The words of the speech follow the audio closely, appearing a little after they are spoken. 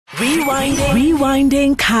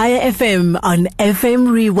Rewinding Kaya FM on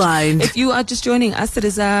FM Rewind. If you are just joining us, it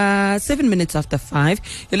is 7 minutes after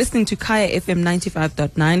 5. You're listening to Kaya FM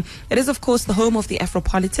 95.9. It is, of course, the home of the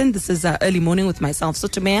Afropolitan. This is Early Morning with myself,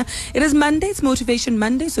 Sotomea. It is Monday. It's Motivation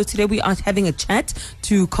Monday. So today we are having a chat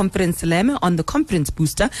to Confidence Seleme on the Confidence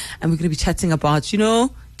Booster. And we're going to be chatting about,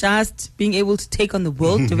 just being able to take on the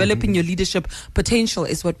world, developing your leadership potential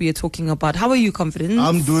is what we are talking about. How are you, Confidence?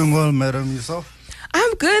 I'm doing well, madam. Yourself?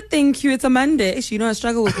 I'm good, thank you. It's a Monday. Actually, I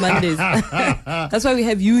struggle with Mondays. That's why we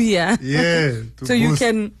have you here. Yeah. So you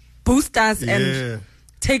can boost us and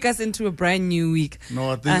take us into a brand new week.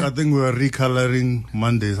 No, I think we are recoloring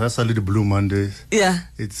Mondays. That's a little blue Mondays. Yeah.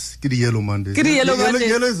 It's the yellow Mondays. Yellow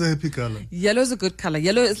is a happy color. Yellow is a good color.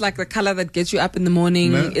 Yellow is like the color that gets you up in the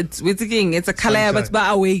morning. No. It's a color that's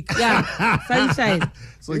awake. Yeah. Sunshine.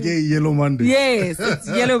 So yellow Monday. Yes, it's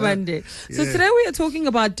yellow Monday. So today we are talking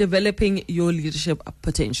about developing your leadership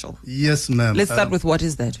potential. Yes, ma'am. Let's start with what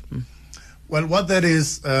is that? Well, what that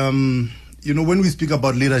is, when we speak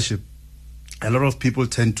about leadership, a lot of people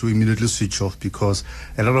tend to immediately switch off because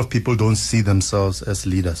a lot of people don't see themselves as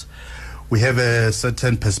leaders. We have a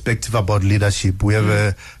certain perspective about leadership. We have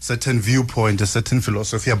a certain viewpoint, a certain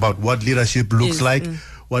philosophy about what leadership looks like,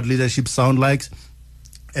 what leadership sounds like.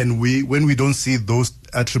 And when we don't see those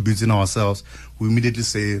attributes in ourselves, we immediately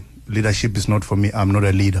say, leadership is not for me, I'm not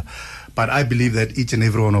a leader. But I believe that each and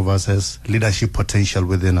every one of us has leadership potential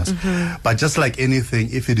within us. But just like anything,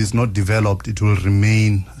 if it is not developed, it will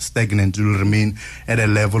remain stagnant. It will remain at a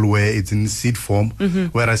level where it's in seed form.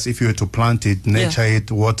 Whereas if you were to plant it, nurture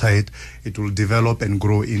it, water it, it will develop and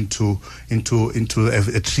grow into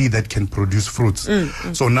a tree that can produce fruits.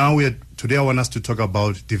 So now today I want us to talk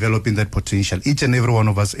about developing that potential. Each and every one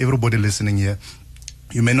of us, everybody listening here,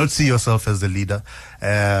 you may not see yourself as the leader,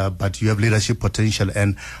 but you have leadership potential.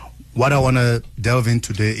 And what I want to delve in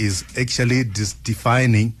today is actually just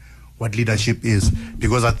defining what leadership is.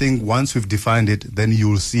 Because I think once we've defined it, then you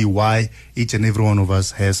will see why each and every one of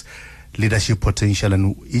us has leadership potential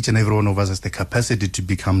and each and every one of us has the capacity to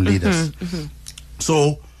become leaders.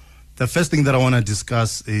 So the first thing that I want to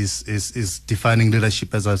discuss is defining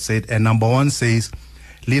leadership, as I've said. And number one says,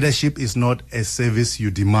 leadership is not a service you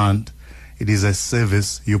demand. It is a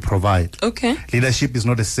service you provide. Okay. Leadership is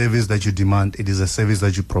not a service that you demand. It is a service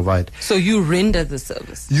that you provide. So you render the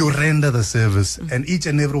service. You render the service. And each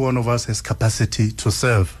and every one of us has capacity to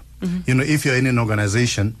serve. If you're in an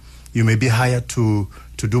organization, you may be hired to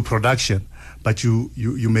do production, but you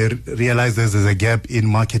may realize there's a gap in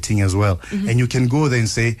marketing as well. And you can go there and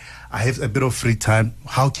say, I have a bit of free time.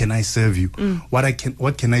 How can I serve you?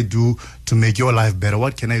 What can I do to make your life better?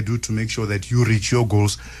 What can I do to make sure that you reach your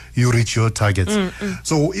goals, you reach your targets?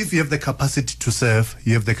 So if you have the capacity to serve,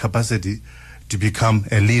 you have the capacity to become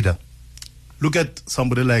a leader. Look at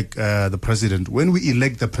somebody like the president. When we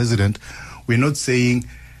elect the president, we're not saying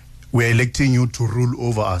we're electing you to rule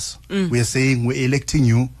over us. We're saying we're electing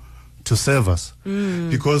you to serve us.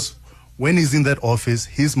 Because when he's in that office,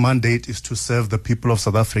 his mandate is to serve the people of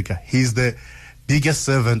South Africa. He's the biggest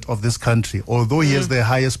servant of this country. Although he has the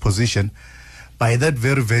highest position, by that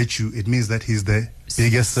very virtue, it means that he's the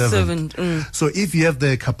biggest servant. So if you have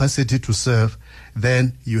the capacity to serve,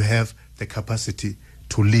 then you have the capacity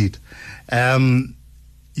to lead.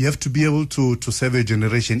 You have to be able to serve a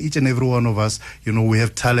generation. Each and every one of us, we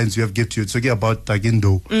have talents, you have gifts. You're talking about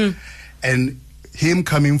Tagindo. And him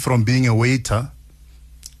coming from being a waiter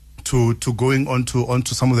to going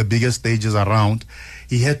onto some of the biggest stages around,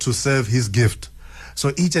 he had to serve his gift.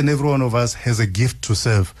 So each and every one of us has a gift to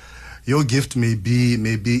serve. Your gift may be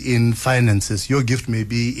in finances. Your gift may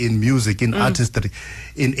be in music, in artistry,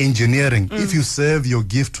 in engineering. If you serve your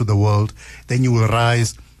gift to the world, then you will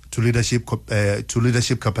rise to leadership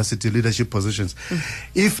capacity, leadership positions.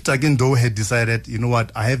 If Tagindo had decided,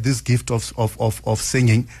 I have this gift of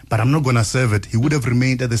singing, but I'm not going to serve it, he would have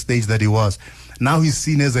remained at the stage that he was. Now he's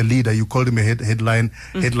seen as a leader. You called him a headline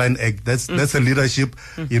act. That's a leadership,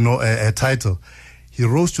 a title. He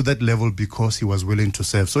rose to that level because he was willing to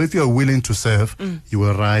serve. So if you are willing to serve, you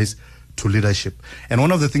will rise to leadership. And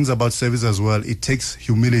one of the things about service as well, it takes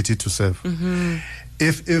humility to serve.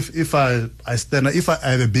 If I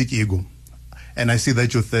have a big ego and I see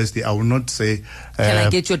that you're thirsty, I will not say, can I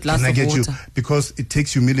get you a glass of water? Because it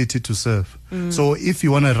takes humility to serve. So if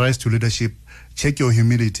you want to rise to leadership, check your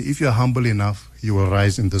humility. If you're humble enough, you will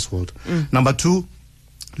rise in this world. Number two,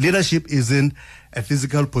 leadership isn't a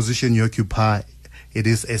physical position you occupy. It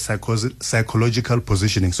is a psychological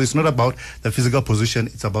positioning. So it's not about the physical position,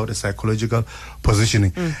 it's about a psychological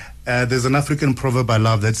positioning. There's an African proverb I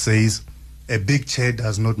love that says, a big chair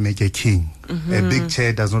does not make a king. A big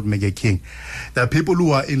chair does not make a king. There are people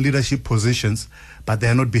who are in leadership positions, but they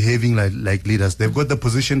are not behaving like leaders. They've got the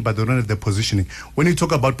position, but they don't have the positioning. When you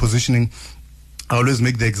talk about positioning, I always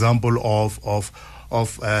make the example of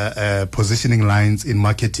positioning lines in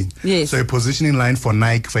marketing. Yes. So a positioning line for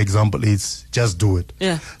Nike, for example, is just do it.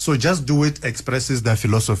 Yeah. So just do it expresses their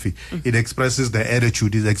philosophy. It expresses their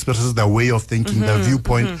attitude. It expresses their way of thinking, their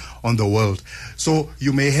viewpoint on the world. So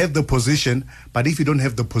you may have the position, but if you don't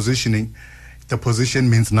have the positioning, the position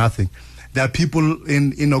means nothing. There are people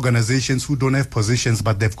in organizations who don't have positions,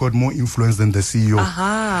 but they've got more influence than the CEO.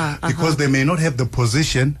 Because they may not have the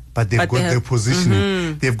position, but they've got the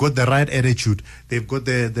positioning. They've got the right attitude. They've got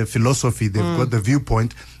the philosophy. They've got the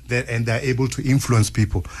viewpoint, and they're able to influence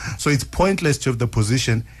people. So it's pointless to have the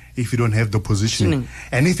position if you don't have the positioning.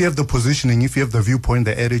 And if you have the positioning, if you have the viewpoint,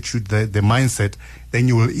 the attitude, the mindset, then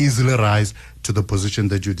you will easily rise to the position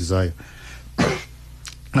that you desire.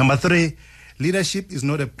 Number 3, leadership is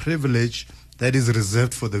not a privilege that is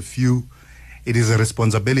reserved for the few. It is a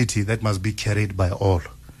responsibility that must be carried by all.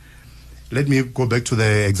 Let me go back to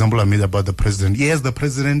the example I made about the president. Yes, the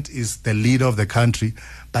president is the leader of the country,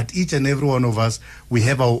 but each and every one of us, we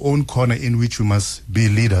have our own corner in which we must be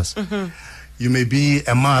leaders. You may be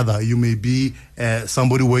a mother, you may be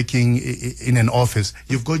somebody working in an office.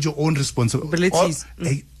 You've got your own responsibilities.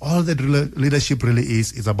 All that leadership really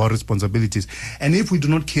is about responsibilities. And if we do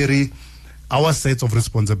not carry our sets of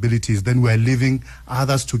responsibilities, then we are leaving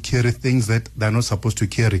others to carry things that they're not supposed to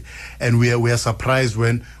carry. And we are surprised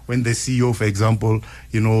when the CEO, for example,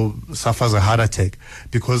 suffers a heart attack,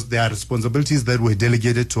 because there are responsibilities that were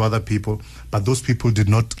delegated to other people, but those people did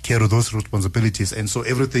not carry those responsibilities. And so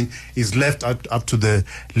everything is left up to the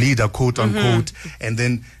leader, quote unquote, and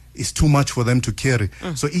then it's too much for them to carry.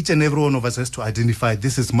 So each and every one of us has to identify,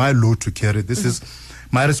 this is my load to carry. This is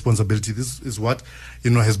my responsibility. This is what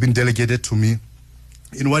has been delegated to me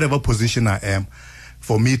in whatever position I am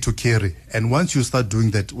for me to carry. And once you start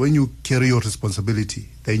doing that, when you carry your responsibility,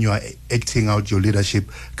 then you are acting out your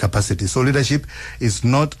leadership capacity. So leadership is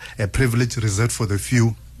not a privilege reserved for the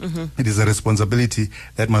few. It is a responsibility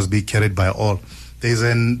that must be carried by all. There's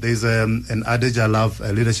an adage I love,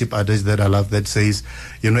 a leadership adage that I love, that says,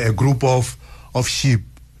 a group of sheep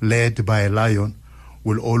led by a lion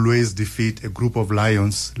will always defeat a group of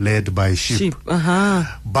lions led by sheep.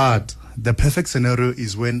 But the perfect scenario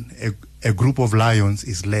is when a group of lions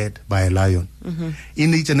is led by a lion.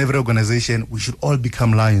 In each and every organization, we should all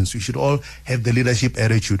become lions. We should all have the leadership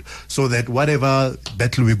attitude, so that whatever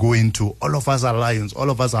battle we go into, all of us are lions,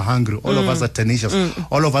 all of us are hungry, all of us are tenacious,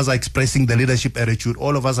 all of us are expressing the leadership attitude,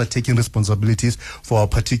 all of us are taking responsibilities for a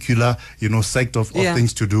particular set of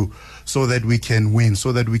things to do, so that we can win,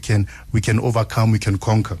 so that we can overcome, we can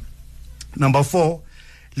conquer. Number 4,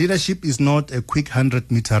 leadership is not a quick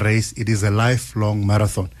 100-meter race. It is a lifelong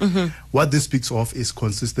marathon. What this speaks of is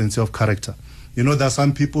consistency of character. There are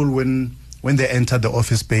some people, when they enter the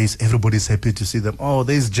office space, everybody's happy to see them. Oh,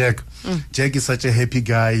 there's Jack. Jack is such a happy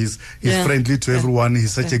guy. He's friendly to everyone.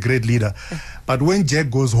 He's such a great leader. But when Jack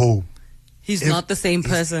goes home, he's not the same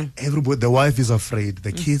person. The wife is afraid.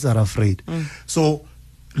 The kids are afraid. So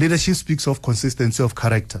leadership speaks of consistency of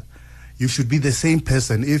character. You should be the same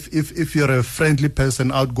person. If you're a friendly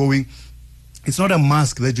person, outgoing, it's not a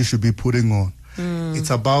mask that you should be putting on. It's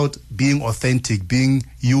about being authentic, being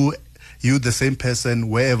you the same person,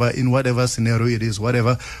 wherever, in whatever scenario it is,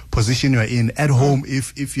 whatever position you're in. At home,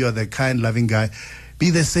 if you're the kind, loving guy, be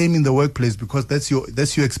the same in the workplace, because that's you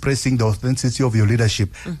expressing the authenticity of your leadership.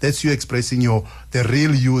 That's you expressing the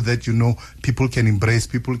real you that people can embrace.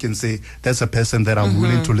 People can say, that's a person that I'm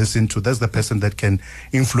willing to listen to. That's the person that can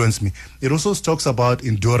influence me. It also talks about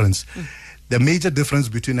endurance. The major difference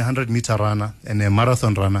between a 100-meter runner and a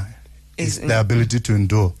marathon runner is the ability to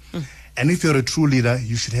endure. And if you're a true leader,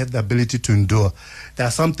 you should have the ability to endure. There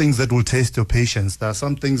are some things that will test your patience. There are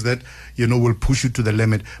some things that, will push you to the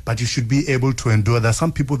limit, but you should be able to endure. There are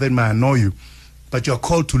some people that might annoy you, but you're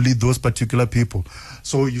called to lead those particular people.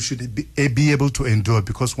 So you should be able to endure,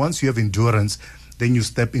 because once you have endurance, then you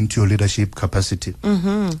step into your leadership capacity.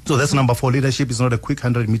 So that's number 4. Leadership is not a quick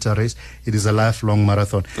 100-meter race. It is a lifelong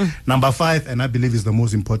marathon. Number 5, and I believe is the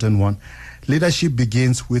most important one, leadership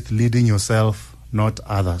begins with leading yourself, not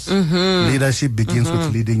others. Leadership begins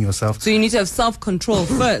with leading yourself. So you need to have self-control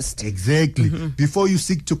first. Exactly. Before you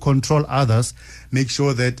seek to control others, make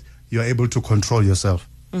sure that you're able to control yourself.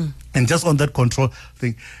 And just on that control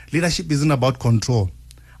thing, leadership isn't about control.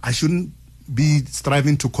 I shouldn't be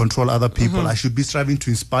striving to control other people. I should be striving to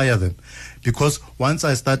inspire them. Because once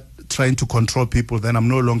I start trying to control people, then I'm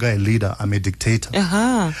no longer a leader, I'm a dictator.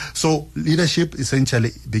 So leadership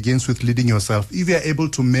essentially begins with leading yourself. If you're able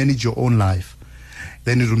to manage your own life,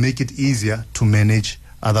 then it will make it easier to manage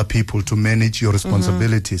other people, to manage your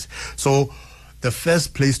responsibilities. So the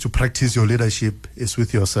first place to practice your leadership is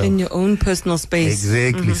with yourself. In your own personal space.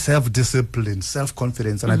 Exactly. Self-discipline,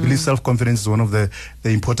 self-confidence. And I believe self-confidence is one of the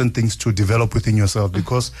important things to develop within yourself,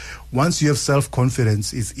 because once you have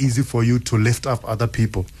self-confidence, it's easy for you to lift up other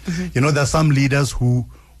people. You know, there are some leaders who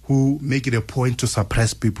make it a point to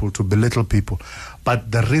suppress people, to belittle people.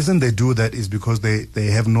 But the reason they do that is because they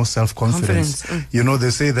have no self-confidence. You know, they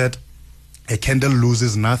say that a candle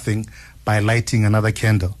loses nothing by lighting another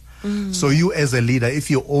candle. So you as a leader,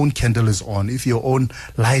 if your own candle is on, if your own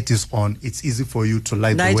light is on, it's easy for you to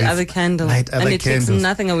light other candles. And it takes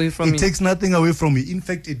nothing away from you. It takes nothing away from you. In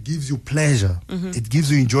fact, it gives you pleasure. It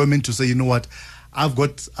gives you enjoyment to say, you know what, I've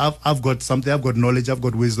got something, I've got knowledge, I've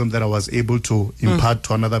got wisdom that I was able to impart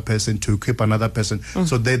to another person, to equip another person,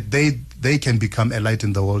 so that they can become a light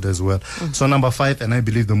in the world as well. So number 5, and I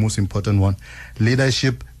believe the most important one,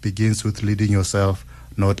 leadership begins with leading yourself,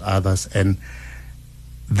 not others. And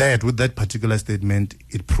with that particular statement,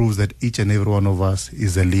 it proves that each and every one of us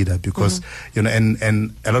is a leader, because you know,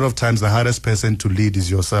 and a lot of times the hardest person to lead is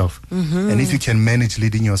yourself. And if you can manage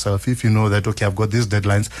leading yourself, if you know that, okay, I've got these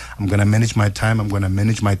deadlines, I'm going to manage my time, I'm going to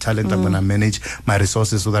manage my talent, I'm going to manage my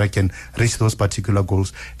resources so that I can reach those particular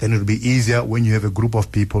goals, then it'll be easier when you have a group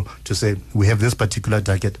of people to say, we have this particular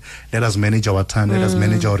target, let us manage our time, let us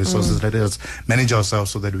manage our resources, let us manage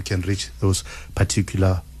ourselves so that we can reach those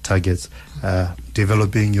particular targets,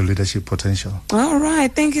 developing your leadership potential. All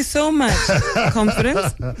right, thank you so much.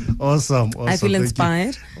 Confidence. Awesome. I feel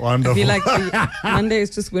inspired. Wonderful. I feel like Monday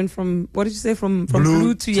just went from, what did you say, from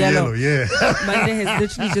blue to yellow. Yeah. Monday has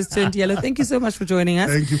literally just turned yellow. Thank you so much for joining us.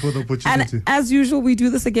 Thank you for the opportunity. And as usual, we do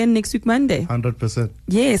this again next week, Monday. 100%.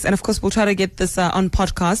 Yes, and of course, we'll try to get this on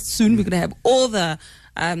podcast soon. We're going to have all the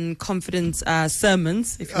confidence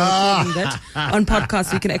sermons, if you want to call them that, on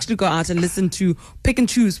podcasts. You can actually go out and listen to, pick and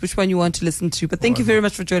choose which one you want to listen to. But thank you very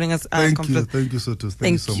much for joining us. Thank you so much. Thank you so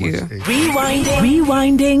much.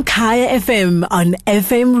 Rewinding Kaya FM on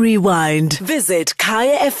FM Rewind. Visit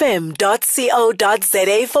kayafm.co.za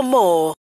for more.